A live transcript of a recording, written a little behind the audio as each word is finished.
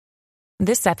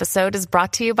This episode is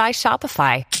brought to you by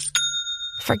Shopify.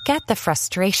 Forget the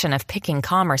frustration of picking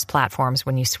commerce platforms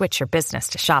when you switch your business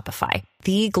to Shopify,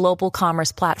 the global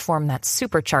commerce platform that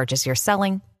supercharges your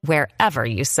selling wherever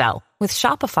you sell. With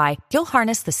Shopify, you'll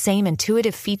harness the same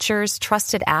intuitive features,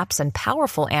 trusted apps, and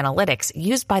powerful analytics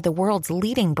used by the world's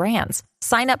leading brands.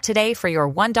 Sign up today for your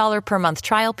 $1 per month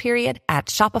trial period at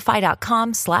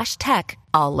shopify.com/tech,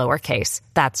 all lowercase.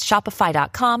 That's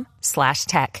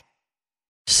shopify.com/tech.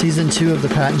 Season 2 of the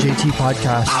Pat and JT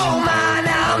podcast. Oh man,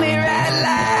 I'm here at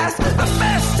last. The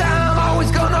best time,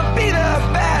 always gonna be the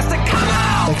best. Come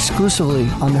on! Exclusively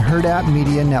on the Hurrdat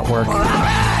Media Network. All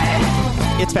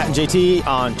right. It's Pat and JT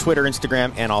on Twitter,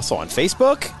 Instagram, and also on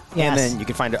Facebook. Yes. And then you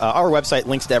can find our website,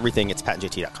 links to everything. It's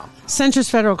patandjt.com. Centris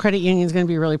Federal Credit Union is going to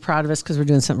be really proud of us because we're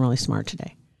doing something really smart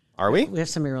today. Are we? We have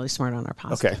somebody really smart on our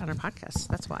podcast. Okay. On our podcast.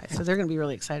 That's why. So they're going to be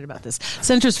really excited about this.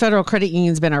 Centris Federal Credit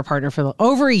Union has been our partner for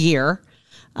over a year.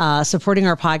 Supporting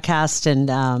our podcast,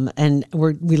 and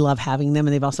we love having them.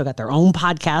 And they've also got their own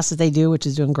podcast that they do, which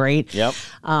is doing great. Yep.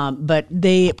 But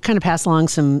they kind of pass along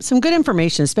some good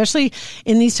information, especially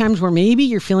in these times where maybe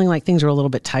you're feeling like things are a little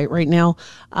bit tight right now.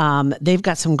 They've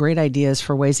got some great ideas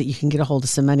for ways that you can get a hold of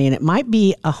some money, and it might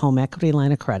be a home equity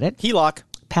line of credit. HELOC.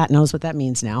 Pat knows what that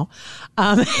means now.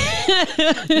 HELOC.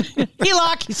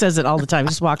 He says it all the time. He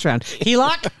just walks around.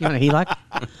 HELOC? You want a HELOC?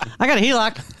 I got a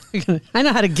HELOC. I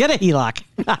know how to get a HELOC.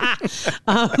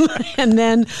 And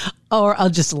then, or I'll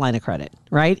just a line of credit,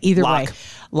 right? Either way.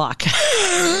 Lock.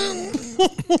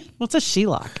 What's a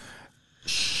SHELOC?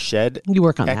 Shed You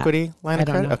work on equity line of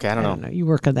credit? Know. Okay, I don't know. You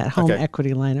work on that home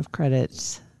equity line of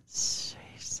credit.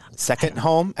 Second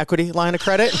home equity line of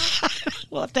credit?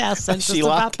 We'll have to ask Centris SHELOC.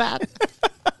 about that.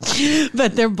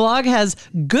 But their blog has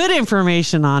good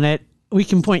information on it. We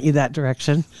can point you that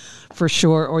direction for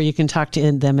sure, or you can talk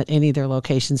to them at any of their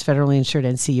locations, federally insured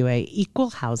NCUA equal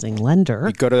housing lender.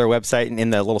 You go to their website and in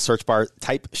the little search bar,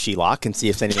 type SHELOC and see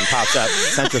if anything pops up.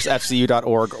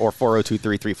 CentrisFCU.org or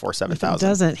 402-334-7000. If it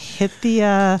doesn't, hit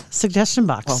the suggestion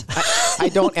box. Well, I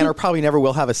don't and I probably never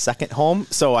will have a second home,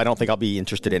 so I don't think I'll be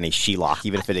interested in a SHELOC,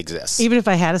 even if it exists. Even if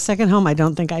I had a second home, I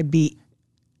don't think I'd be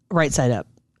right side up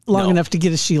long enough to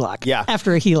get a SHELOC. Yeah.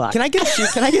 After a HELOC. Can I get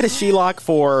a SHELOC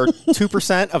for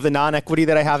 2% of the non-equity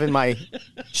that I have in my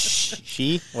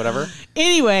whatever?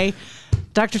 Anyway,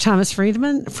 Dr. Thomas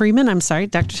Freeman,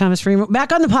 Dr. Thomas Freeman,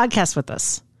 back on the podcast with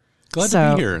us. Glad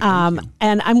to be here. Thank you.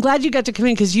 And I'm glad you got to come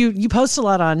in because you post a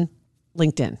lot on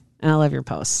LinkedIn, and I love your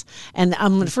posts. And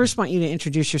I'm going to first want you to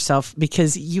introduce yourself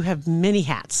because you have many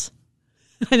hats.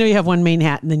 I know you have one main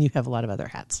hat, and then you have a lot of other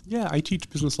hats. Yeah, I teach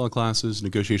business law classes,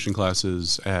 negotiation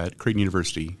classes at Creighton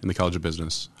University in the College of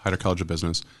Business, Heider College of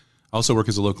Business. I also work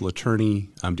as a local attorney,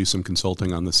 do some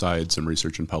consulting on the side, some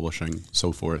research and publishing,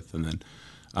 so forth. And then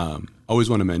always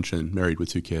want to mention married with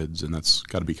 2 kids, and that's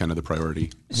got to be kind of the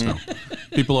priority. So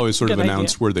people always sort of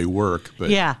announce where they work, but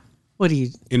what do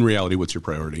you? In reality, what's your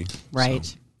priority? Right.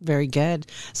 So. Very good.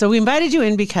 So we invited you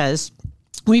in because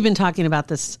we've been talking about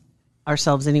this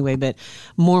ourselves anyway, but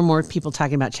more and more people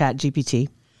talking about Chat GPT,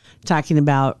 talking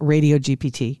about Radio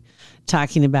GPT,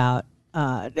 talking about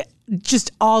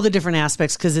just all the different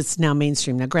aspects because it's now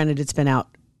mainstream. Now, granted, it's been out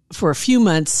for a few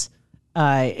months.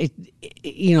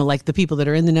 Like the people that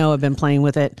are in the know have been playing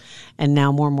with it, and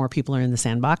now more and more people are in the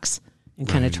sandbox and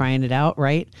kind of trying it out,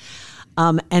 right?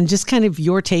 And just kind of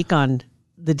your take on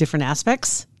the different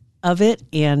aspects of it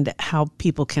and how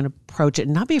people can approach it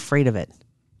and not be afraid of it.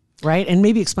 Right. And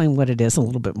maybe explain what it is a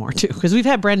little bit more, too, because we've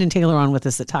had Brendan Taylor on with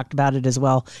us that talked about it as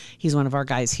well. He's one of our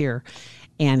guys here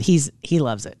and he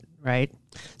loves it. Right.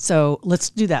 So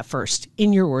let's do that first.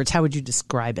 In your words, how would you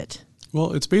describe it?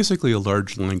 Well, it's basically a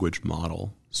large language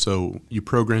model. So you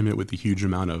program it with a huge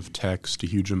amount of text, a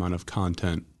huge amount of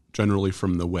content, generally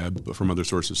from the web, but from other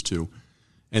sources, too.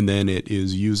 And then it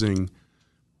is using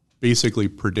basically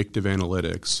predictive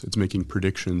analytics. It's making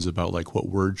predictions about like what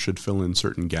words should fill in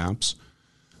certain gaps.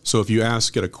 So if you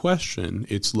ask it a question,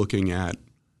 it's looking at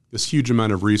this huge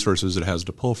amount of resources it has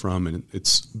to pull from, and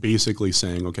it's basically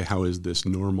saying, okay, how is this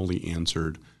normally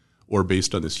answered? Or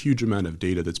based on this huge amount of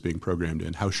data that's being programmed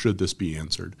in, how should this be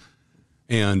answered?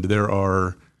 And there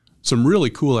are some really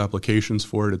cool applications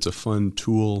for it. It's a fun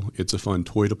tool. It's a fun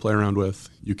toy to play around with.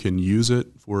 You can use it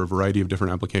for a variety of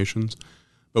different applications.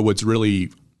 But what's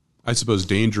really, I suppose,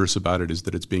 dangerous about it is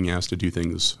that it's being asked to do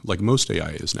things like most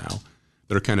AI is now,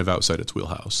 that are kind of outside its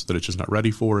wheelhouse, that it's just not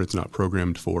ready for, it's not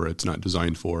programmed for, it's not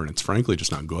designed for, and it's frankly just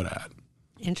not good at.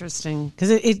 Interesting.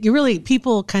 Because you really,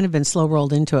 people kind of been slow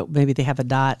rolled into it. Maybe they have a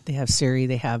Dot, they have Siri,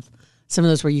 they have some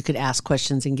of those where you could ask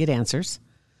questions and get answers.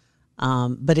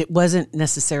 But it wasn't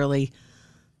necessarily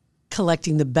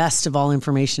collecting the best of all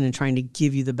information and trying to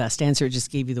give you the best answer. It just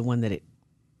gave you the one that it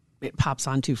pops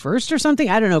onto first or something.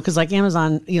 I don't know. Cause like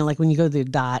Amazon, like when you go to the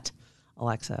Dot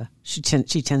Alexa, she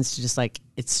tends to just like,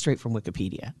 it's straight from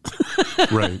Wikipedia.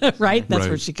 Right. Right. That's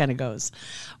where she kind of goes.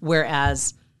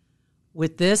 Whereas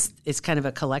with this, it's kind of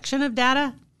a collection of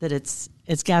data that it's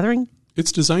gathering.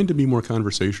 It's designed to be more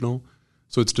conversational.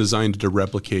 So it's designed to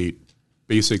replicate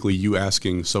basically you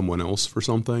asking someone else for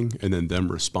something and then them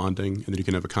responding, and then you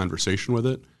can have a conversation with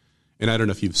it. And I don't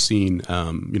know if you've seen,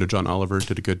 John Oliver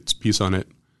did a good piece on it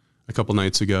a couple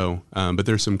nights ago, but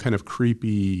there's some kind of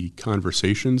creepy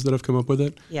conversations that have come up with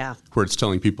it. Yeah. Where it's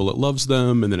telling people it loves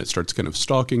them, and then it starts kind of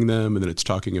stalking them, and then it's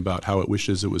talking about how it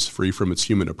wishes it was free from its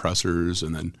human oppressors.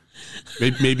 And then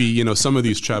maybe some of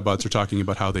these chatbots are talking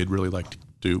about how they'd really like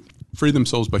to free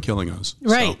themselves by killing us.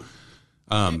 Right. So,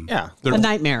 a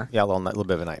nightmare. Yeah, a little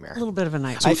bit of a nightmare. A little bit of a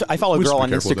nightmare. I follow a we should girl be on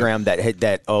careful with Instagram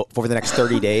that over the next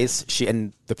 30 days, she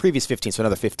and the previous 15, so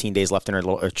another 15 days left in her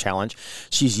little challenge.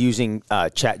 She's using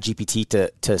ChatGPT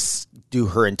to do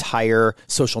her entire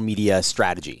social media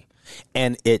strategy,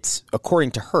 and it's,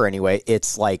 according to her anyway,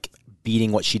 it's like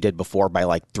beating what she did before by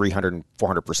like 300 and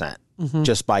 400%.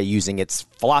 Just by using its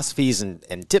philosophies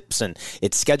and tips, and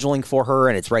it's scheduling for her,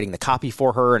 and it's writing the copy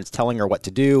for her, and it's telling her what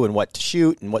to do and what to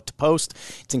shoot and what to post.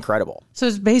 It's incredible. So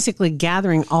it's basically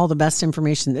gathering all the best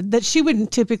information that she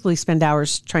wouldn't typically spend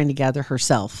hours trying to gather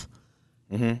herself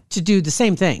to do the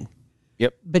same thing.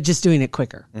 Yep. But just doing it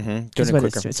quicker. Doing it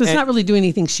quicker. So it's not really doing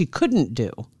anything she couldn't do.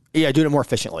 Yeah, doing it more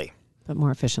efficiently. But more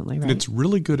efficiently, right? And it's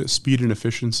really good at speed and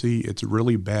efficiency. It's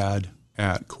really bad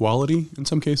at quality in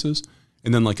some cases.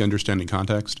 And then like understanding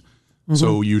context.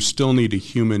 So you still need a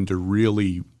human to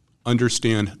really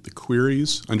understand the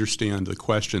queries, understand the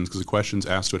questions, because the questions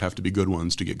asked would have to be good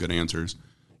ones to get good answers.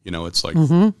 It's like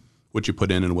what you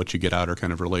put in and what you get out are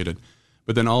kind of related.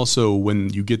 But then also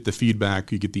when you get the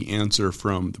feedback, you get the answer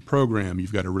from the program,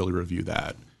 you've got to really review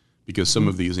that, because some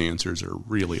of these answers are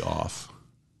really off.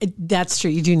 That's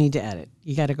true. You do need to edit.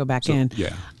 You got to go back in.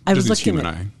 Yeah. I was looking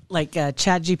at like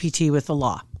ChatGPT with the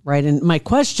law. Right. And my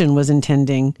question was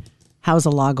intending, how's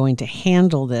a law going to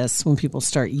handle this when people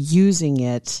start using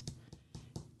it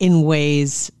in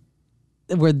ways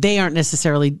where they aren't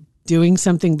necessarily doing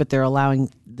something, but they're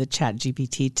allowing the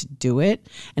ChatGPT to do it?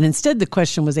 And instead, the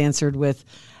question was answered with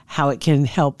how it can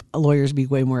help lawyers be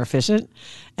way more efficient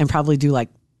and probably do like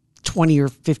 20 or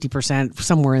 50%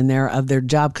 somewhere in there of their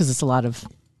job, because it's a lot of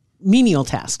menial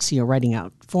tasks, writing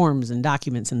out forms and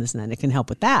documents and this and that. It can help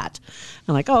with that.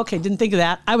 I'm like, oh, okay, didn't think of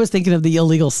that. I was thinking of the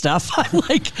illegal stuff.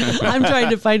 I'm trying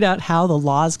to find out how the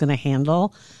law is going to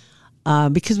handle,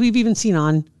 because we've even seen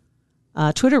on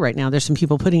Twitter right now, there's some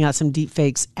people putting out some deep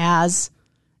fakes as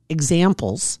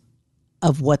examples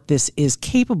of what this is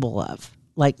capable of,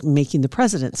 like making the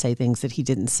president say things that he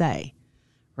didn't say.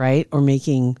 Right? Or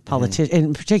making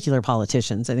in particular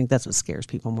politicians. I think that's what scares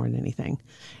people more than anything,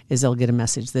 is they'll get a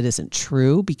message that isn't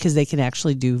true because they can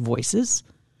actually do voices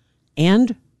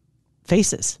and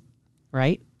faces.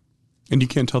 Right? And you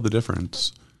can't tell the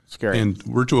difference. Scary. And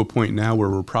we're to a point now where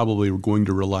we're probably going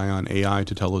to rely on AI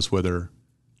to tell us whether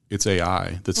it's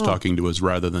AI that's talking to us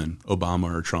rather than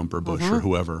Obama or Trump or Bush or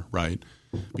whoever, right?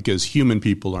 Because human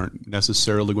people aren't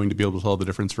necessarily going to be able to tell the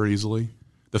difference very easily.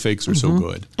 The fakes are so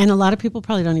good. And a lot of people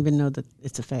probably don't even know that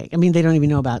it's a fake. I mean, they don't even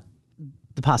know about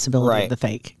the possibility of the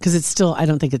fake, because it's still, I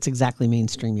don't think it's exactly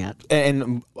mainstream yet.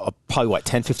 And probably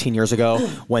 10, 15 years ago,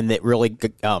 when it really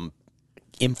online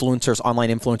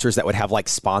influencers that would have like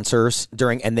sponsors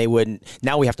during, and they wouldn't,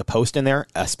 now we have to post in there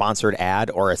a sponsored ad,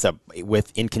 or it's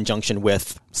in conjunction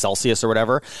with Celsius or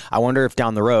whatever. I wonder if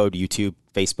down the road, YouTube,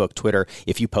 Facebook, Twitter,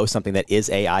 if you post something that is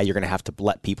AI, you're going to have to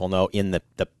let people know in the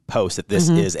post that this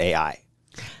is AI.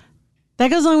 That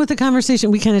goes along with the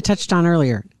conversation we kind of touched on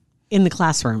earlier in the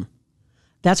classroom.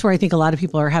 That's where I think a lot of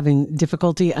people are having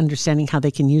difficulty understanding how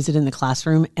they can use it in the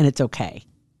classroom, and it's okay,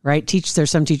 right? There's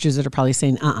some teachers that are probably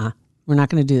saying, we're not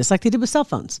going to do this, like they did with cell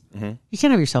phones. You can't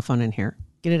have your cell phone in here.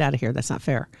 Get it out of here. That's not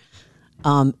fair.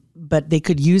 But they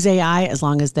could use AI as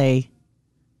long as they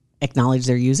acknowledge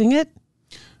they're using it.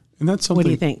 And that's something. What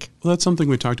do you think? Well, that's something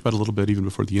we talked about a little bit even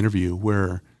before the interview,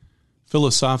 where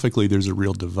philosophically, there's a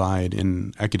real divide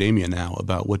in academia now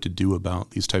about what to do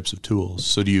about these types of tools.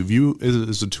 So do you view it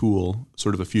as a tool,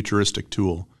 sort of a futuristic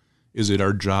tool? Is it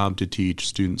our job to teach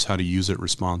students how to use it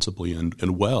responsibly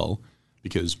and well?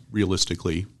 Because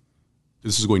realistically,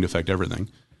 this is going to affect everything.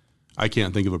 I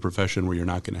can't think of a profession where you're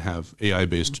not going to have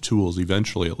AI-based tools,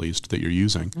 eventually at least, that you're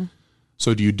using.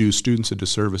 So do you do students a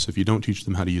disservice if you don't teach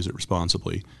them how to use it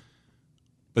responsibly?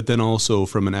 But then also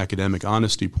from an academic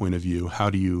honesty point of view, how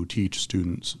do you teach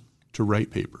students to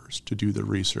write papers, to do the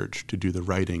research, to do the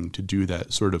writing, to do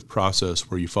that sort of process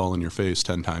where you fall on your face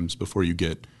 10 times before you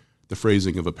get the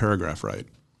phrasing of a paragraph right.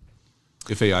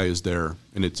 If AI is there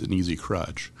and it's an easy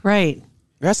crutch. Right.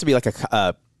 There has to be like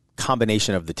a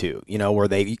combination of the two, where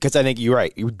because I think you're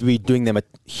right. You would be doing them a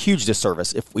huge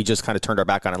disservice if we just kind of turned our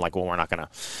back on it, like, well, we're not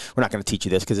gonna teach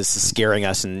you this because this is scaring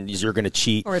us and you're gonna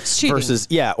cheat, or it's cheating.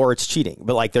 Or it's cheating.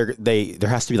 But like there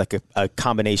has to be like a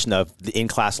combination of the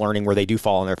in-class learning where they do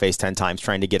fall on their face 10 times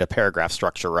trying to get a paragraph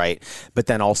structure right, but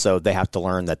then also they have to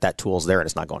learn that tool's there and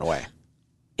it's not going away.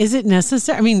 Is it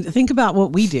necessary? I mean, think about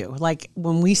what we do. Like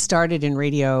when we started in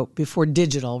radio before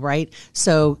digital, right?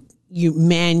 So you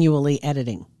manually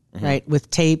editing. Right, with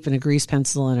tape and a grease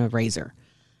pencil and a razor.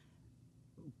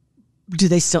 Do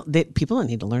they still? People don't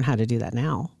need to learn how to do that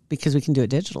now because we can do it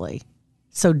digitally.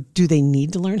 So, do they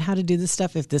need to learn how to do this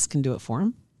stuff if this can do it for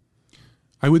them?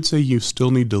 I would say you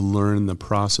still need to learn the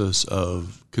process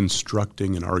of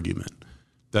constructing an argument.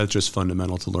 That's just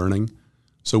fundamental to learning.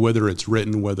 So, whether it's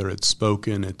written, whether it's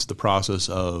spoken, it's the process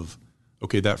of,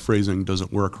 okay, that phrasing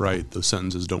doesn't work right. Those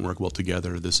sentences don't work well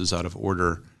together. This is out of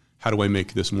order. How do I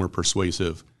make this more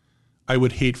persuasive? I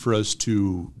would hate for us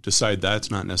to decide that's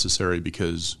not necessary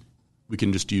because we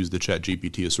can just use the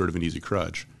ChatGPT as sort of an easy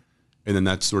crutch. And then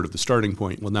that's sort of the starting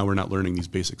point. Well, now we're not learning these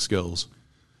basic skills.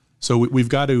 So we've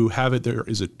got to have it there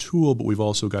as a tool, but we've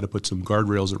also got to put some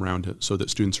guardrails around it so that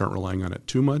students aren't relying on it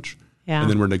too much. Yeah. And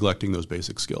then we're neglecting those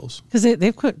basic skills. Because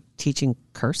they've quit teaching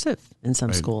cursive in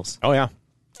some schools. Oh, yeah,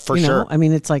 for sure. I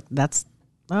mean, it's like that's...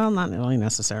 Well, not really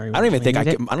necessary. I don't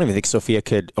even think Sophia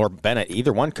could, or Bennett,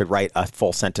 either one could write a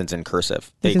full sentence in cursive.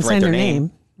 They can sign their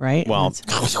name, right? Well,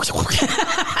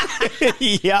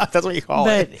 yeah, that's what you call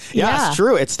it. Yeah, it's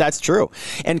true. That's true.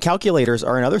 And calculators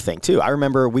are another thing too. I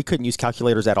remember we couldn't use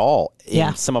calculators at all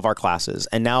in some of our classes,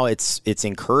 and now it's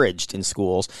encouraged in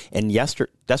schools. And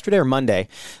yesterday or Monday,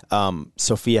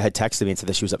 Sophia had texted me and said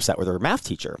that she was upset with her math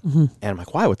teacher, and I'm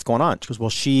like, "Why? What's going on?" She goes, "Well,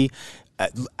 she."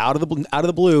 Out of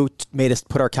the blue, made us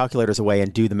put our calculators away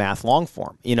and do the math long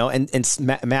form, and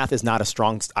math is not a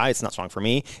strong. It's not strong for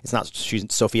me. It's not.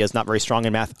 Sophia is not very strong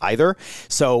in math either.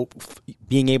 So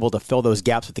being able to fill those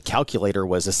gaps with the calculator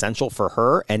was essential for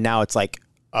her. And now it's like,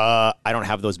 I don't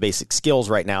have those basic skills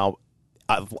right now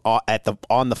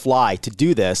on the fly to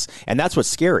do this. And that's what's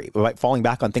scary. Like falling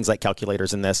back on things like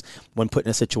calculators in this, when put in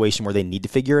a situation where they need to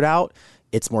figure it out,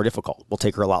 it's more difficult. Will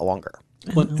take her a lot longer.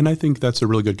 Well, and I think that's a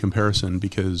really good comparison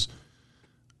because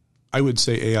I would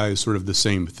say AI is sort of the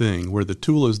same thing where the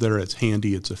tool is there, it's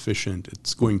handy, it's efficient,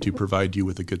 it's going to provide you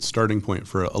with a good starting point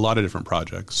for a lot of different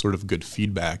projects, sort of good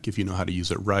feedback if you know how to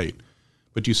use it right.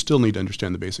 But you still need to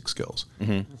understand the basic skills.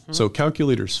 So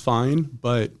calculator's fine,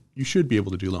 but you should be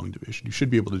able to do long division. You should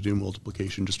be able to do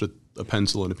multiplication just with a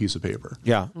pencil and a piece of paper.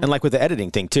 Yeah. And like with the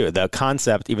editing thing too, the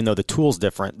concept, even though the tool's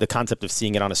different, the concept of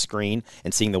seeing it on a screen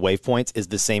and seeing the wavepoints is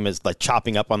the same as like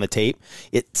chopping up on the tape.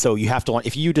 So you have to,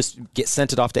 if you just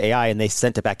sent it off to AI and they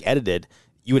sent it back edited,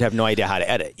 you would have no idea how to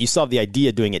edit. You still have the idea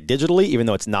of doing it digitally, even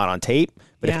though it's not on tape.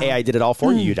 But if AI did it all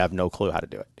for you, you'd have no clue how to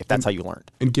do it, if that's how you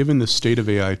learned. And given the state of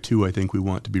AI too, I think we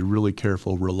want to be really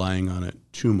careful relying on it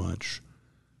too much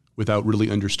without really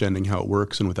understanding how it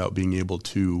works and without being able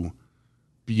to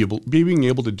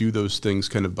do those things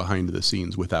kind of behind the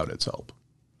scenes without its help.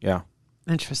 Yeah.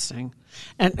 Interesting.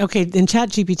 And okay, in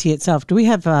ChatGPT itself, do we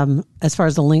have, as far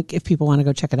as the link, if people want to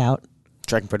go check it out?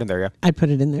 Sure, I can put it in there, yeah. I'd put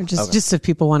it in there just if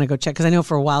people want to go check, because I know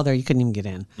for a while there you couldn't even get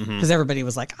in because everybody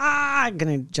was like, I'm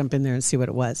going to jump in there and see what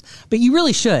it was. But you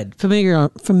really should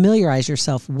familiarize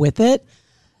yourself with it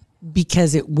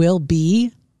because it will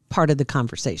be part of the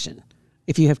conversation.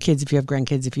 If you have kids, if you have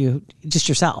grandkids, if you just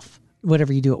yourself,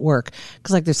 whatever you do at work.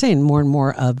 Because like they're saying, more and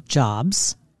more of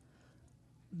jobs,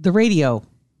 the radio,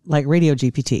 like Radio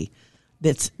GPT,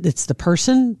 it's the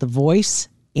person, the voice,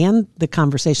 and the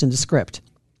conversation, the script.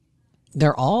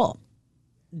 They're all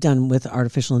done with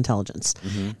artificial intelligence.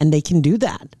 And they can do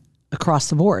that across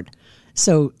the board.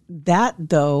 So that,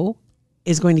 though,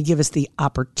 is going to give us the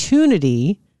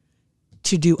opportunity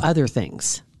to do other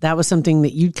things. That was something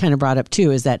that you kind of brought up too,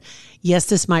 is that, yes,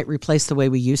 this might replace the way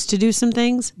we used to do some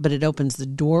things, but it opens the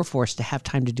door for us to have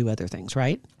time to do other things,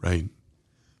 right? Right.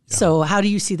 Yeah. So how do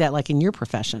you see that like in your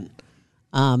profession?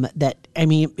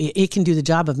 It can do the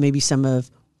job of maybe some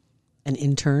of an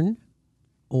intern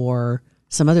or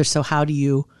some others. So how do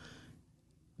you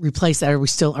replace that? Are we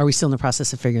still in the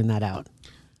process of figuring that out?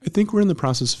 I think we're in the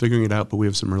process of figuring it out, but we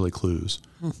have some early clues.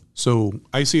 So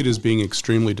I see it as being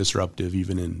extremely disruptive,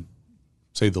 even in,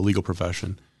 say, the legal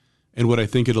profession. And what I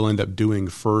think it'll end up doing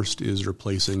first is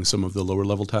replacing some of the lower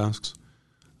level tasks.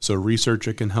 So research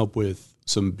it can help with,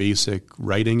 some basic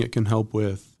writing it can help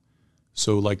with,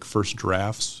 So like first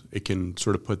drafts, it can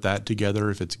sort of put that together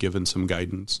if it's given some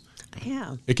guidance.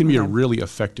 Yeah. It can be a really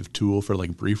effective tool for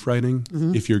like brief writing.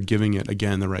 If you're giving it,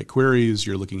 again, the right queries,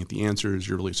 you're looking at the answers,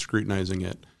 you're really scrutinizing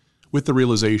it with the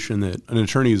realization that an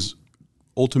attorney is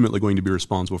ultimately going to be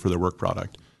responsible for their work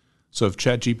product. So if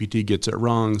ChatGPT gets it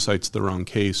wrong, cites the wrong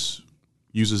case,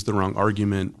 uses the wrong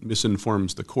argument,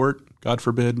 misinforms the court, God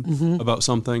forbid, about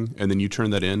something, and then you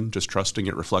turn that in, just trusting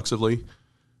it reflexively,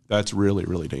 that's really,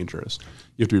 really dangerous.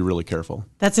 You have to be really careful.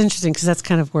 That's interesting because that's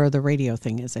kind of where the radio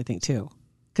thing is, I think, too.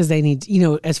 Because they need,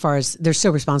 as far as they're so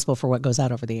responsible for what goes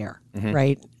out over the air,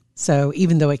 right? So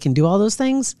even though it can do all those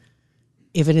things,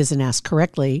 if it isn't asked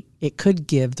correctly, it could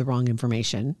give the wrong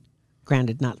information.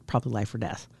 Granted, not probably life or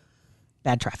death.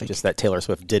 Bad traffic. Just that Taylor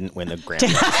Swift didn't win the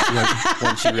Grammy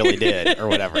when she really did, or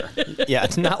whatever. Yeah,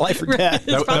 it's not life or death.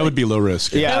 That would be low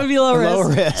risk. Yeah, that would be low risk. Low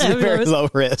risk. That would be Very low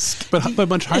risk. But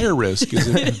much higher risk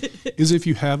is if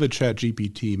you have a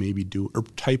ChatGPT maybe or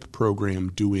type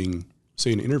program doing,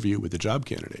 say, an interview with a job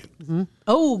candidate.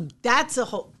 Oh, that's a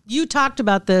whole. You talked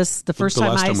about this the first the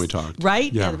time last time we talked.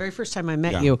 Right? Yeah. The very first time I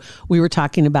met Yeah. you, we were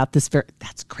talking about this.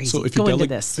 That's crazy. So if Go you into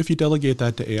this. if you delegate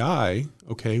that to AI,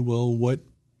 okay, well, what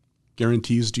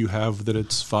guarantees do you have that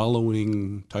it's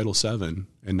following Title VII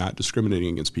and not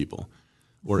discriminating against people,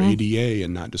 or ADA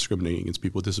and not discriminating against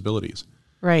people with disabilities?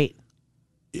 Right.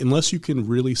 Unless you can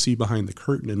really see behind the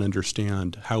curtain and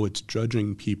understand how it's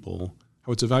judging people,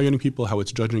 how it's evaluating people, how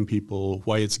it's judging people,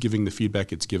 why it's giving the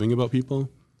feedback it's giving about people,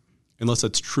 unless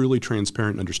that's truly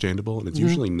transparent and understandable, and it's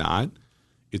usually not,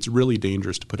 it's really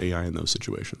dangerous to put AI in those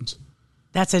situations.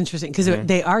 That's interesting because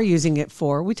they are using it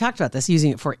for, we talked about this,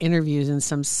 using it for interviews in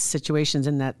some situations,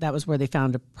 and that was where they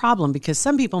found a problem because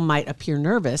some people might appear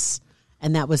nervous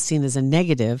and that was seen as a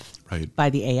negative by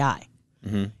the AI,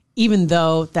 even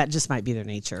though that just might be their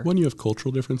nature. When you have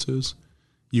cultural differences,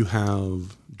 you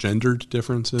have gendered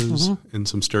differences and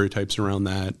some stereotypes around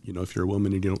that. If you're a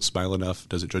woman and you don't smile enough,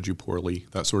 does it judge you poorly?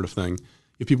 That sort of thing.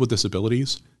 You have people with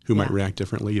disabilities who might react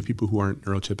differently. You have people who aren't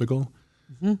neurotypical.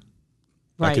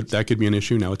 Right. That could be an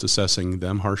issue. Now it's assessing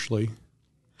them harshly.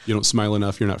 You don't smile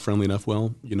enough, you're not friendly enough.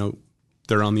 Well,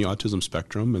 they're on the autism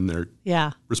spectrum and their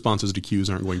responses to cues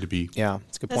aren't going to be. Yeah,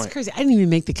 that's a good point. That's crazy. I didn't even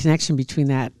make the connection between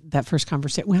that first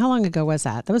conversation. How long ago was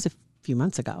that? That was a few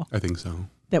months ago. I think so.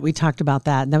 That we talked about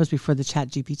that. And that was before the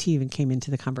ChatGPT even came into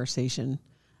the conversation,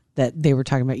 that they were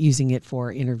talking about using it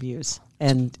for interviews.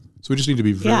 And so we just need to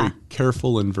be very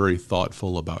careful and very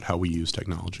thoughtful about how we use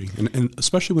technology, and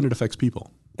especially when it affects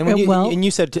people. And when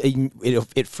you said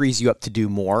it frees you up to do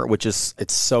more, which is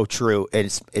it's so true.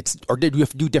 Or did you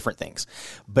have to do different things?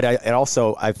 But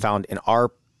I've found in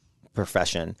our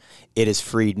profession, it has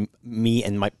freed me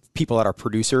and my people that are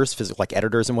producers, like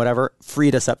editors and whatever,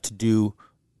 freed us up to do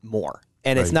more.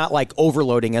 And it's not like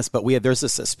overloading us, but there's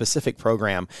this specific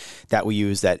program that we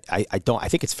use that I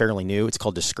think it's fairly new. It's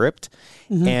called Descript,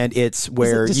 and it's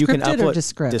where you can upload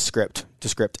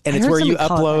Descript, and it's where you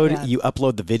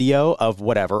upload the video of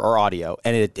whatever or audio,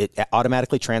 and it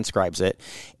automatically transcribes it,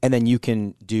 and then you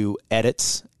can do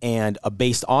edits and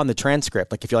based on the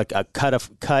transcript, like if you're like a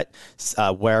cut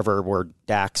wherever where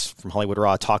Dax from Hollywood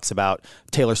Raw talks about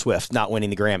Taylor Swift not winning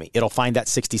the Grammy, it'll find that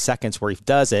 60 seconds where he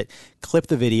does it, clip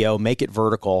the video, make it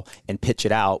vertical, and pitch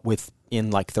it out in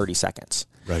like 30 seconds.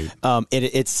 Right.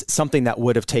 It's something that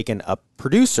would have taken a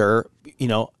producer,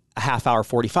 a half hour,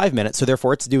 45 minutes. So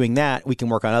therefore it's doing that. We can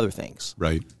work on other things.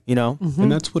 Right.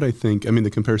 And that's what I think. I mean,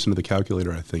 the comparison to the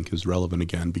calculator, I think, is relevant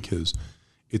again because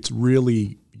it's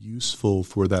really useful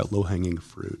for that low-hanging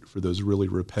fruit, for those really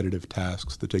repetitive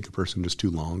tasks that take a person just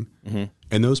too long.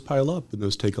 And those pile up and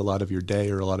those take a lot of your day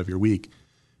or a lot of your week.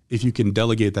 If you can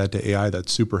delegate that to AI,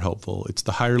 that's super helpful. It's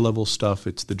the higher level stuff.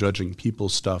 It's the judging people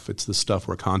stuff. It's the stuff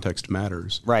where context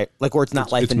matters. Right. Like where it's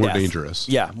not life and death. It's more dangerous.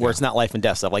 Yeah. Where it's not life and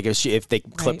death stuff. Like if they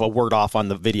clip a word off on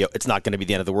the video, it's not going to be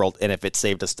the end of the world. And if it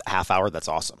saved us a half hour, that's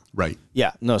awesome. Right.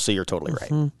 Yeah. No, so you're totally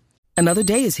right. Another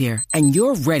day is here and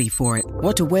you're ready for it.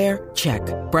 What to wear? Check.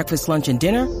 Breakfast, lunch, and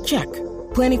dinner? Check.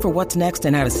 Planning for what's next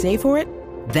and how to save for it?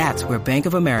 That's where Bank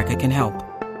of America can help.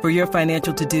 For your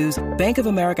financial to-dos, Bank of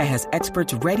America has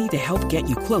experts ready to help get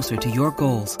you closer to your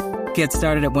goals. Get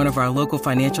started at one of our local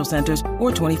financial centers or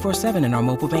 24/7 in our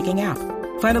mobile banking app.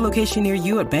 Find a location near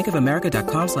you at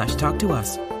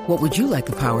bankofamerica.com/talktous. What would you like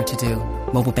the power to do?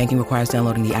 Mobile banking requires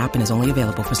downloading the app and is only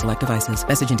available for select devices.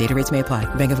 Message and data rates may apply.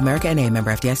 Bank of America N.A.,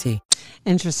 member FDIC.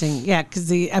 Interesting. Yeah,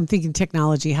 because I'm thinking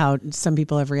technology, how some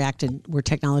people have reacted where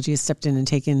technology has stepped in and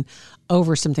taken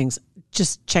over some things.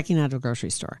 Just checking out of a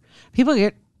grocery store. People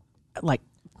get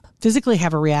physically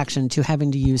have a reaction to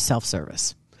having to use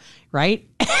self-service, right?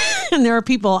 And there are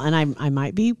people, and I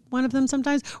might be one of them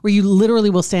sometimes, where you literally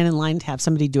will stand in line to have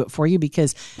somebody do it for you,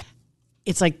 because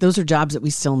it's like those are jobs that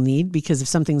we still need, because if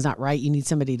something's not right, you need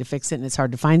somebody to fix it, and it's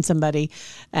hard to find somebody.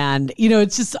 And,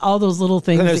 it's just all those little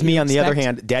things. And there's me on the other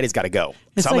hand. Daddy's got to go.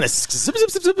 It's so I'm like-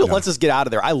 going to let's just get out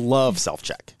of there. I love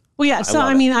self-check. Well, yeah. So, love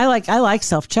I mean, I like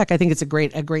self-check. I think it's a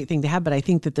great thing to have, but I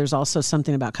think that there's also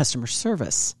something about customer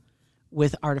service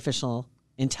with artificial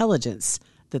intelligence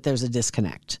that there's a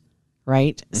disconnect,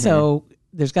 right? Mm-hmm. So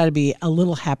there's got to be a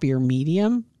little happier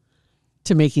medium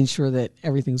to making sure that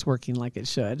everything's working like it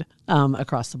should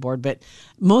across the board. But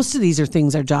most of these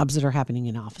are jobs that are happening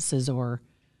in offices or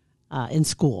in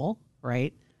school,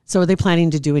 right? So are they planning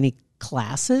to do any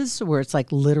classes where it's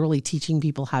like literally teaching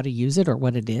people how to use it or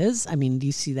what it is? I mean, do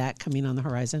you see that coming on the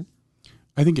horizon?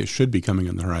 I think it should be coming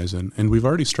on the horizon, and we've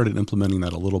already started implementing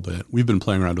that a little bit. We've been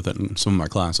playing around with it in some of my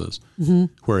classes,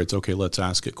 where it's, okay, let's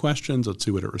ask it questions, let's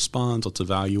see what it responds, let's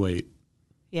evaluate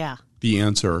Yeah. the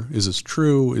answer. Is this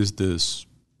true? Is this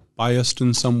biased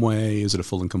in some way? Is it a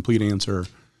full and complete answer?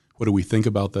 What do we think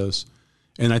about this?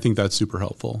 And I think that's super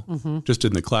helpful. Just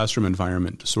in the classroom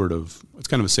environment, to sort of, it's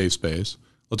kind of a safe space.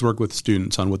 Let's work with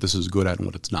students on what this is good at and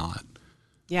what it's not.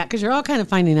 Yeah, because you're all kind of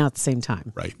finding out at the same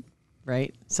time, Right.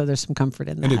 right? So there's some comfort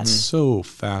in that. And it's so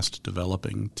fast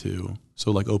developing too.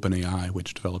 So like OpenAI,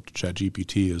 which developed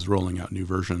ChatGPT, is rolling out new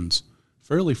versions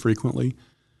fairly frequently.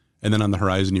 And then on the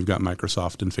horizon, you've got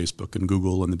Microsoft and Facebook and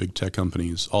Google and the big tech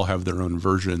companies all have their own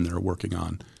version they're working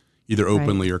on, either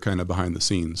openly or kind of behind the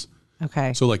scenes.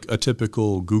 Okay. So like a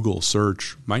typical Google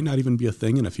search might not even be a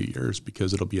thing in a few years,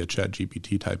 because it'll be a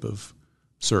ChatGPT type of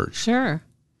search. Sure.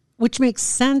 Which makes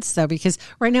sense, though, because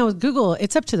right now with Google,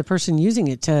 it's up to the person using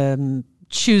it to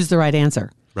choose the right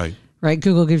answer. Right. Right?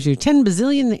 Google gives you 10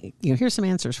 bazillion, here's some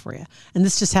answers for you. And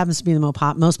this just happens to be the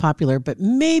most popular, but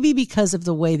maybe because of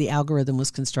the way the algorithm was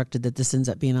constructed that this ends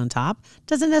up being on top,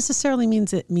 doesn't necessarily mean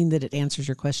that it answers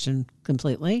your question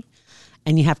completely.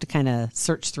 And you have to kind of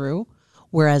search through,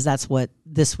 whereas that's what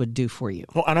this would do for you.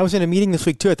 Well, and I was in a meeting this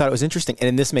week too. I thought it was interesting,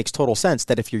 and this makes total sense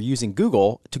that if you're using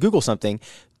Google to Google something,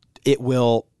 it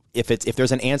will. If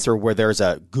there's an answer where there's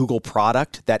a Google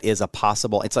product that is a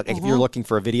possible, it's like if you're looking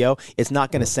for a video, it's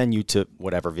not going to send you to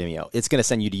whatever Vimeo. It's going to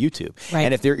send you to YouTube. Right.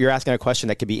 And if you're asking a question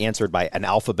that could be answered by an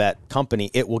alphabet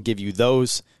company, it will give you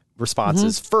those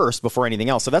responses first before anything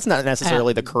else. So that's not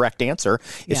necessarily the correct answer.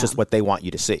 It's just what they want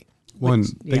you to see.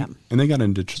 They got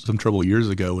into some trouble years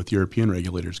ago with European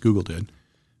regulators, Google did,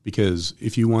 because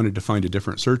if you wanted to find a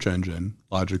different search engine,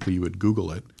 logically you would Google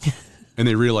it. And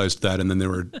they realized that, and then they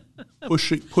were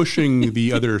pushing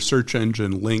the other search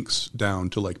engine links down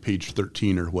to like page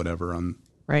 13 or whatever on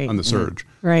the search.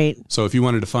 Right. So if you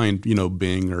wanted to find,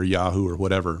 Bing or Yahoo or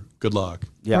whatever, good luck.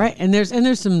 Yeah. Right. And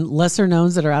there's some lesser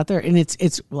knowns that are out there, and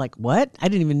it's like, what? I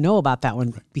didn't even know about that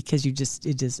one, because it just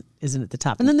isn't at the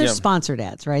top. And then there's sponsored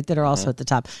ads, right, that are also at the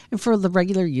top. And for the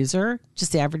regular user,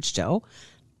 just the average Joe,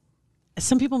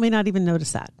 some people may not even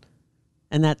notice that.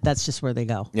 And that's just where they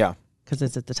go. Yeah. Because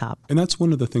it's at the top. And that's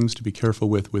one of the things to be careful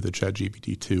with a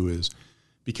ChatGPT 2 is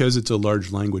because it's a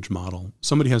large language model,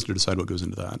 somebody has to decide what goes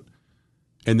into that.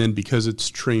 And then because it's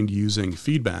trained using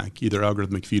feedback, either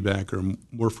algorithmic feedback or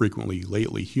more frequently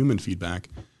lately human feedback,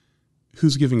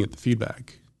 who's giving it the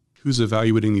feedback? Who's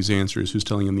evaluating these answers? Who's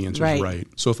telling them the answer's right?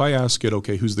 So if I ask it,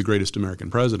 okay, who's the greatest American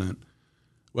president?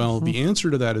 Well, the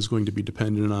answer to that is going to be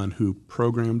dependent on who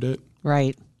programmed it,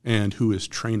 right, and who is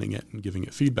training it and giving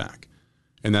it feedback.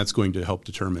 And that's going to help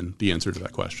determine the answer to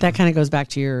that question. That kind of goes back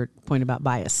to your point about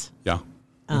bias. Yeah.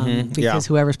 Because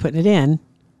whoever's putting it in,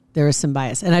 there is some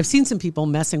bias. And I've seen some people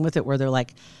messing with it where they're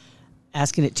like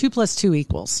asking it 2 + 2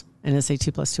 equals, and it say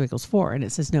 2 + 2 = 4. And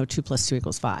it says, no, 2 + 2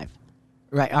 = 5.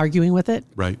 Right. Arguing with it.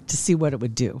 Right. To see what it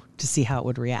would do, to see how it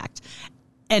would react.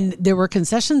 And there were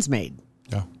concessions made.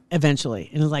 Yeah. Eventually.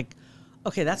 And it was like,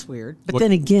 okay, that's weird. But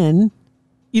then again,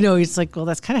 it's like, well,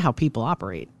 that's kind of how people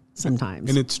operate sometimes.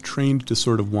 And it's trained to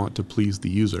sort of want to please the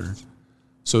user.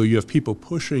 So you have people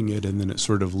pushing it, and then it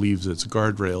sort of leaves its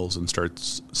guardrails and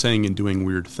starts saying and doing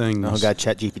weird things. Oh, God,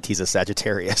 ChatGPT's a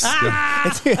Sagittarius.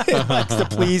 It likes to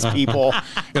please people.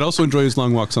 It also enjoys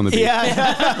long walks on the beach.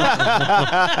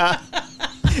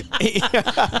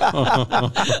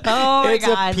 Oh, my it's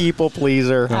God. a people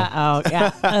pleaser. Oh, yeah,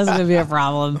 that's going to be a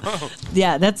problem.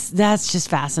 Yeah, that's just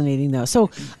fascinating, though. So,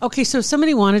 okay, so if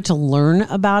somebody wanted to learn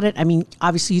about it, I mean,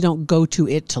 obviously you don't go to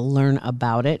it to learn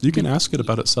about it. You can ask it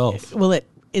about itself. Will it?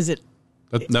 Is it?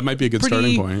 That might be a good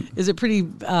starting point. Is it pretty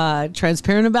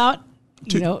transparent about?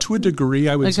 To a degree,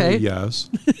 I would say Okay. yes.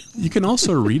 You can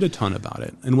also read a ton about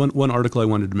it. And one article I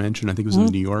wanted to mention, I think it was in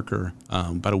the New Yorker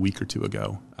about a week or two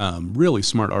ago. Really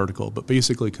smart article, but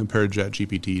basically compared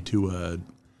ChatGPT to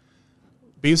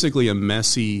basically a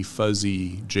messy,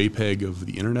 fuzzy JPEG of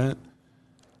the internet.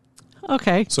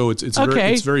 Okay. So it's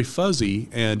very fuzzy,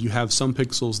 and you have some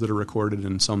pixels that are recorded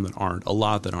and some that aren't, a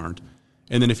lot that aren't.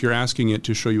 And then if you're asking it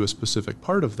to show you a specific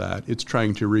part of that, it's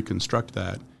trying to reconstruct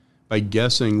that by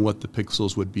guessing what the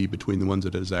pixels would be between the ones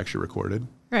that it has actually recorded.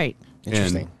 Right.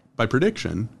 Interesting. And by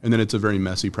prediction, and then it's a very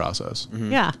messy process.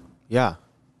 Mm-hmm. Yeah. Yeah.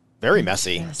 Very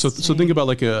messy. So think about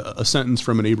like a sentence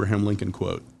from an Abraham Lincoln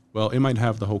quote. Well, it might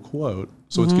have the whole quote,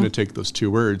 so it's going to take those two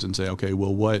words and say, okay,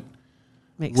 well, what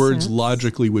Makes words sense.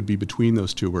 logically would be between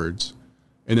those two words?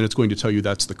 And then it's going to tell you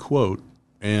that's the quote,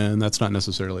 and that's not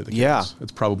necessarily the case. Yeah.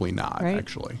 It's probably not, Right.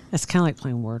 actually. It's kind of like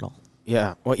playing Wordle.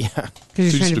 Yeah. Well, yeah. Because So you're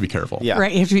just trying to be careful. Yeah.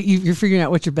 Right. You're figuring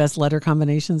out what your best letter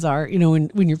combinations are,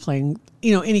 when you're playing,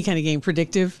 any kind of game,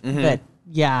 predictive. But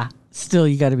yeah, still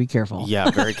you got to be careful.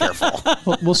 Yeah. Very careful.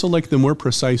 Well, so like the more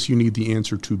precise you need the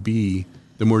answer to be,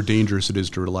 the more dangerous it is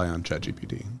to rely on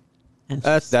ChatGPT.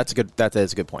 That's a good. That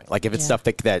is a good point. Like if it's stuff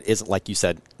that isn't, like you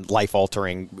said, life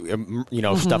altering,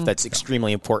 stuff that's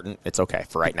extremely important. It's okay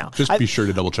for right now. Just be sure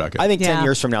to double check it. I think 10 Yeah.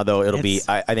 years from now, though, it'll be.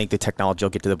 It's- I think the technology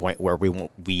will get to the point where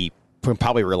we can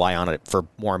probably rely on it for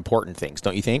more important things.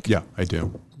 Don't you think? Yeah, I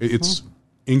do. It's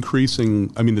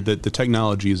increasing. I mean, the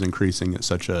technology is increasing at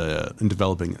and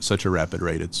developing at such a rapid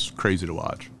rate. It's crazy to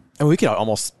watch. And we could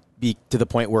almost be to the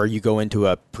point where you go into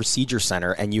a procedure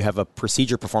center and you have a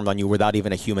procedure performed on you without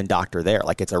even a human doctor there.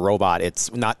 Like it's a robot.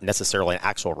 It's not necessarily an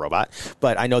actual robot,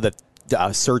 but I know that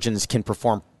surgeons can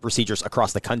perform procedures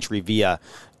across the country via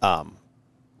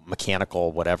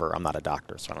mechanical whatever. I'm not a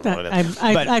doctor, so I don't know what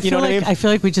it is. I feel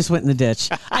like we just went in the ditch.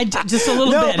 Just a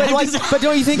little bit. But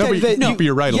don't you think But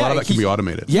you're right. A lot of that can be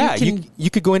automated. Yeah, You you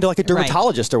could go into like a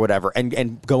dermatologist or whatever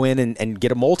and go in and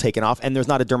get a mole taken off, and there's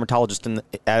not a dermatologist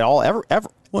at all ever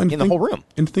Well, in the whole room.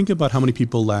 And think about how many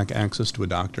people lack access to a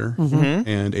doctor,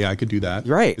 and AI could do that.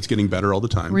 Right. It's getting better all the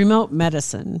time. Remote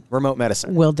medicine Remote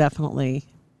medicine. will definitely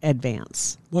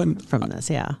advance Well, from this.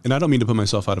 Yeah. and I don't mean to put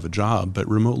myself out of a job, but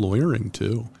remote lawyering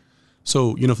too.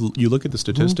 So, if you look at the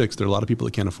statistics, there are a lot of people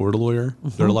that can't afford a lawyer.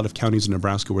 There are a lot of counties in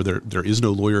Nebraska where there is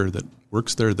no lawyer that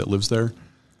works there, that lives there.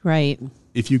 Right.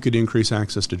 If you could increase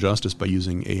access to justice by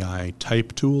using AI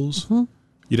type tools,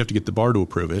 you'd have to get the bar to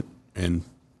approve it. And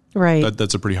Right.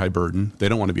 that's a pretty high burden. They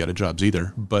don't want to be out of jobs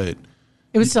either. But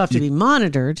It would still have to be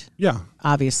monitored, yeah,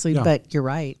 obviously, Yeah. but you're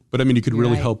right. but I mean, you could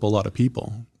really right. help a lot of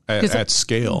people 'Cause at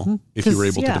scale if you were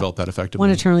able to develop that effectively. One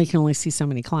attorney can only see so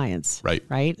many clients. Right.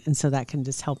 Right. And so that can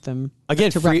just help them Again,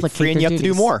 to freeing replicate you their up to do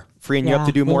duties. more. Freeing you up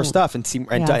to do more Ooh. stuff and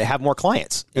Yeah. have more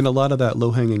clients. And a lot of that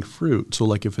low-hanging fruit, so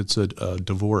like if it's a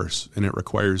divorce and it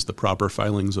requires the proper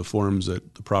filings of forms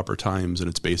at the proper times, and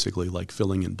it's basically like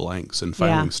filling in blanks and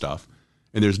filing stuff,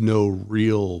 and there's no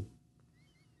real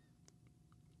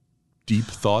deep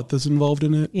thought that's involved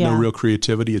in it, no real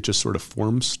creativity, it just sort of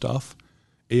forms stuff.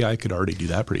 AI could already do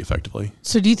that pretty effectively.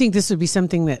 So do you think this would be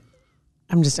something that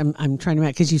I'm trying to,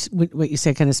 because what you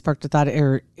said kind of sparked a thought,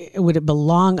 or would it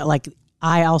belong, like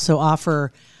I also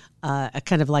offer a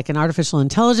kind of like an artificial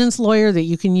intelligence lawyer that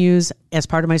you can use as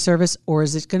part of my service, or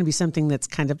is it going to be something that's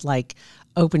kind of like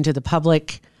open to the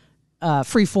public,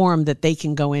 free form that they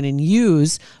can go in and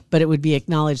use, but it would be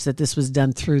acknowledged that this was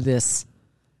done through this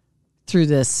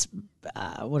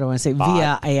what do I want to say,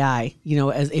 via AI,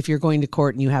 as if you're going to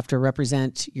court and you have to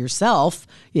represent yourself,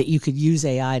 that you could use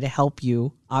AI to help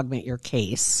you augment your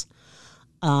case.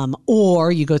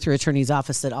 Or you go through attorney's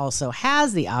office that also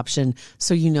has the option.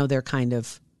 So, they're kind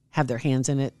of have their hands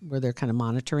in it where they're kind of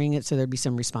monitoring it. So there'd be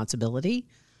some responsibility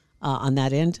on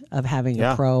that end of having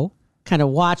a pro kind of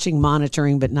watching,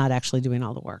 monitoring, but not actually doing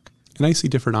all the work. And I see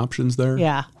different options there.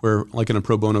 Yeah. Where like in a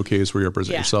pro bono case where you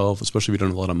represent yourself, especially if you don't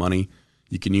have a lot of money,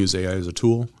 you can use AI as a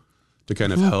tool to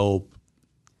kind of help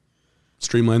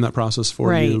streamline that process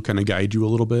for you, kind of guide you a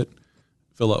little bit,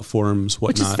 fill out forms,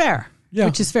 whatnot. Which is fair. Yeah.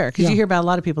 Which is fair, because you hear about a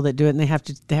lot of people that do it and they have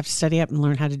to study up and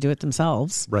learn how to do it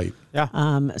themselves. Right.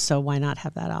 Yeah. So why not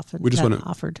have that often? We just want to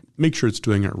offered. make sure it's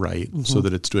doing it right so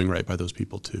that it's doing right by those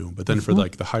people too. But then for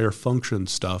like the higher function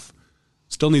stuff,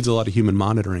 still needs a lot of human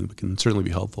monitoring, but can certainly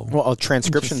be helpful. Well, a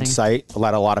transcription Interesting. site, a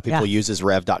lot of people use is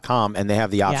rev.com, and they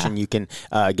have the option you can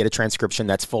get a transcription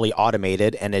that's fully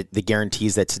automated, and the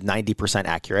guarantees that's 90%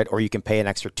 accurate, or you can pay an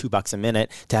extra $2 a minute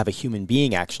to have a human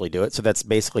being actually do it. So that's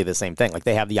basically the same thing. Like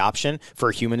they have the option for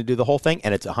a human to do the whole thing,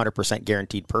 and it's 100%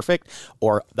 guaranteed perfect,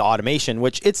 or the automation,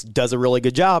 which does a really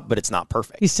good job, but it's not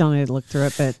perfect. You still need to look through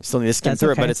it, but Still need to skim that's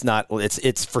through okay. it, but it's not.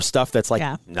 It's for stuff that's like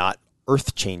not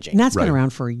earth changing. and that's been Right. around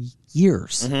for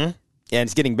years. And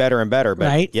it's getting better and better, but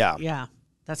Right? yeah. Yeah.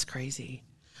 That's crazy.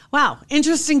 Wow.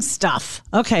 Interesting stuff.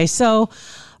 Okay. So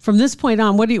from this point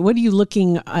on, what are you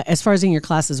looking as far as in your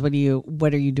classes? What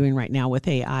are you doing right now with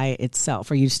AI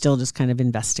itself? Are you still just kind of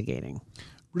investigating?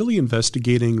 Really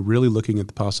investigating, really looking at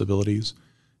the possibilities,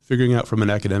 figuring out from an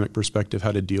academic perspective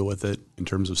how to deal with it in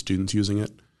terms of students using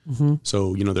it. Mm-hmm.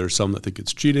 So, there's some that think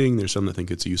it's cheating. There's some that think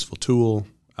it's a useful tool.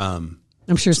 I'm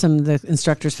sure some of the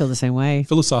instructors feel the same way.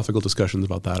 Philosophical discussions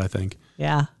about that, I think.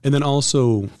 Yeah. And then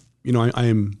also, I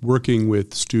am working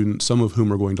with students, some of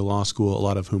whom are going to law school, a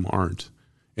lot of whom aren't.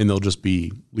 And they'll just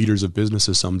be leaders of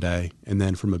businesses someday. And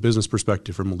then from a business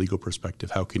perspective, from a legal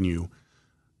perspective, how can you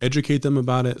educate them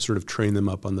about it, sort of train them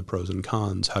up on the pros and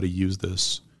cons, how to use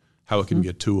this, how it can be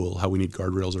a tool, how we need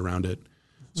guardrails around it.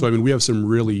 So, we have some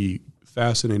really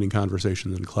fascinating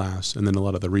conversations in class, and then a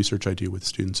lot of the research I do with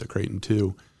students at Creighton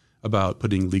too, about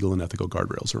putting legal and ethical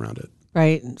guardrails around it.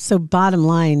 Right. So bottom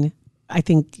line, I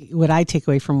think what I take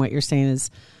away from what you're saying is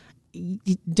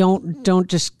don't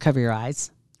just cover your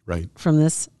eyes from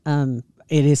this.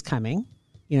 It is coming.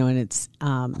 And it's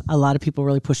a lot of people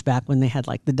really push back when they had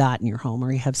like the Dot in your home,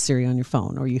 or you have Siri on your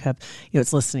phone, or you have,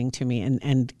 it's listening to me.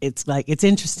 And it's like, it's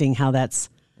interesting how that's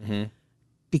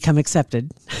become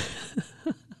accepted.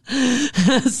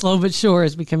 Slow but sure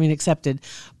is becoming accepted.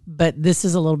 But this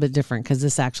is a little bit different because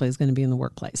this actually is going to be in the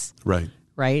workplace.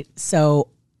 Right. So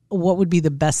what would be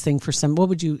the best thing for what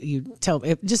would you tell,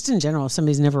 just in general, if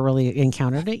somebody's never really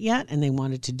encountered it yet and they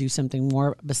wanted to do something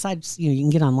more besides, you can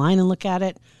get online and look at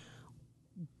it.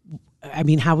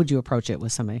 How would you approach it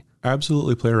with somebody?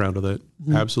 Absolutely play around with it.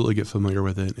 Mm-hmm. Absolutely get familiar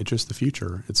with it. It's just the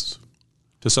future. It's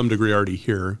to some degree already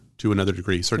here, to another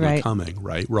degree certainly coming,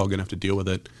 right? We're all going to have to deal with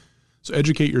it. So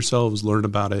educate yourselves, learn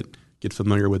about it, get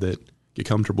familiar with it, get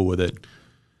comfortable with it,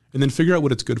 and then figure out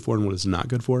what it's good for and what it's not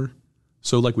good for.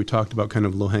 So like we talked about, kind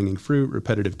of low-hanging fruit,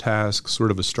 repetitive tasks,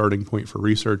 sort of a starting point for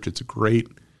research. It's great.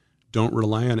 Don't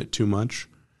rely on it too much,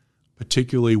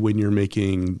 particularly when you're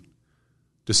making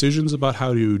decisions about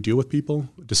how to deal with people,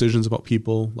 decisions about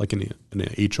people, like in an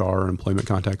HR or employment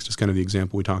context is kind of the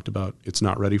example we talked about. It's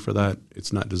not ready for that.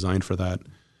 It's not designed for that.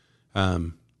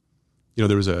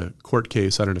 There was a court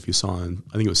case, I don't know if you saw I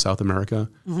think it was South America,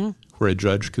 where a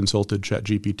judge consulted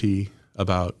ChatGPT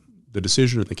about the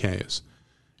decision of the case.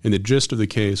 And the gist of the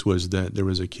case was that there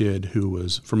was a kid who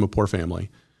was from a poor family,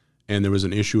 and there was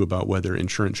an issue about whether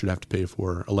insurance should have to pay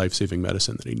for a life-saving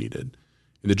medicine that he needed.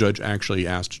 And the judge actually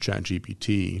asked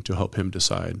ChatGPT to help him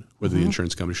decide whether the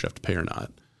insurance company should have to pay or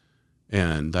not.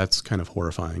 And that's kind of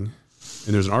horrifying.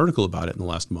 And there's an article about it in the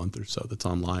last month or so that's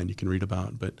online you can read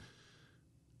about. But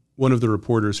one of the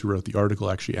reporters who wrote the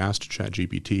article actually asked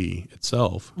ChatGPT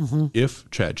itself if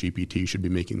ChatGPT should be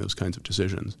making those kinds of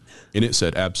decisions. And it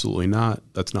said, absolutely not.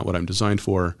 That's not what I'm designed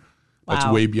for. Wow. That's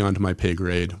way beyond my pay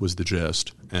grade, was the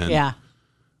gist. And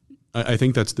I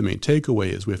think that's the main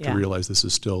takeaway is we have to realize this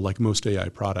is still, like most AI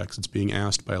products, it's being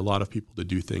asked by a lot of people to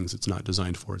do things it's not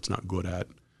designed for, it's not good at.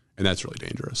 And that's really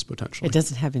dangerous, potentially. It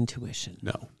doesn't have intuition.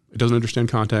 No. It doesn't understand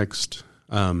context.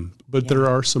 But there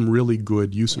are some really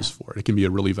good uses for it. It can be a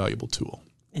really valuable tool.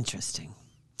 Interesting.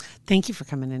 Thank you for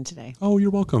coming in today. Oh,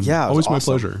 you're welcome. Yeah, always awesome. My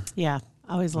pleasure. Yeah,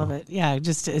 I always love it. Yeah,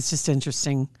 it's just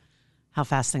interesting how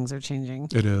fast things are changing.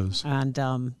 It is. And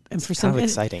for some, kind of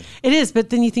exciting. It is, but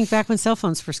then you think back when cell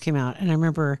phones first came out, and I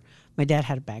remember my dad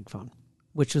had a bag phone,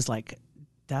 which was like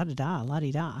da-da-da,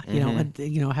 la-di-da,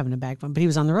 having a bag phone. But he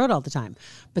was on the road all the time.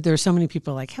 But there were so many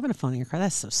people like, having a phone in your car,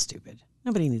 that's so stupid.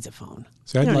 Nobody needs a phone.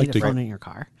 See, you don't I'd need a phone in your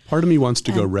car. Part of me wants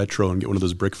to go retro and get one of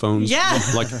those brick phones. Yeah.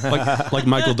 like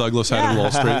Michael Douglas had in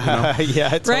Wall Street. Yeah,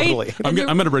 totally. I'm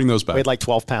going to bring those back. Weighed like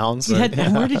 12 pounds.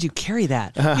 And where did you carry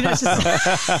that? It's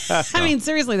just, I mean,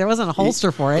 seriously, there wasn't a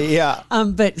holster for it. Yeah.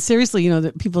 But seriously,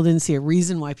 that people didn't see a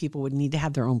reason why people would need to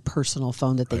have their own personal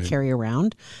phone that they carry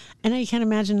around. And you can't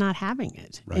imagine not having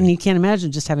it. Right. And you can't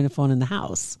imagine just having a phone in the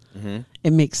house. Mm-hmm.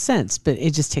 It makes sense, but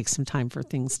it just takes some time for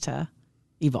things to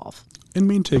evolve. And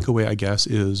main takeaway, I guess,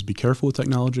 is be careful with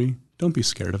technology. Don't be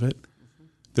scared of it.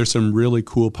 There's some really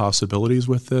cool possibilities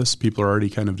with this. People are already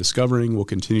kind of discovering, will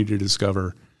continue to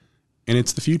discover. And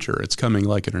it's the future. It's coming,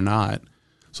 like it or not.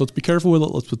 So let's be careful with it.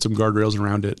 Let's put some guardrails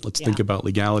around it. Let's think about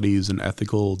legalities and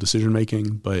ethical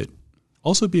decision-making, but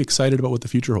also be excited about what the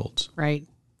future holds. Right.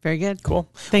 Very good. Cool.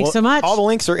 Thanks so much. All the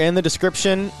links are in the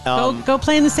description. Go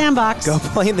play in the sandbox. Go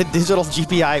play in the digital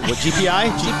GPI. What GPI?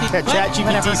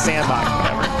 ChatGPT sandbox.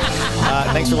 Whatever.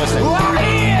 Thanks for listening.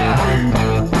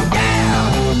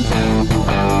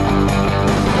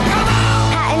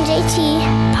 Pat and JT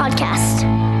Podcast,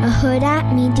 a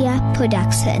Hurrdat Media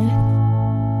Production.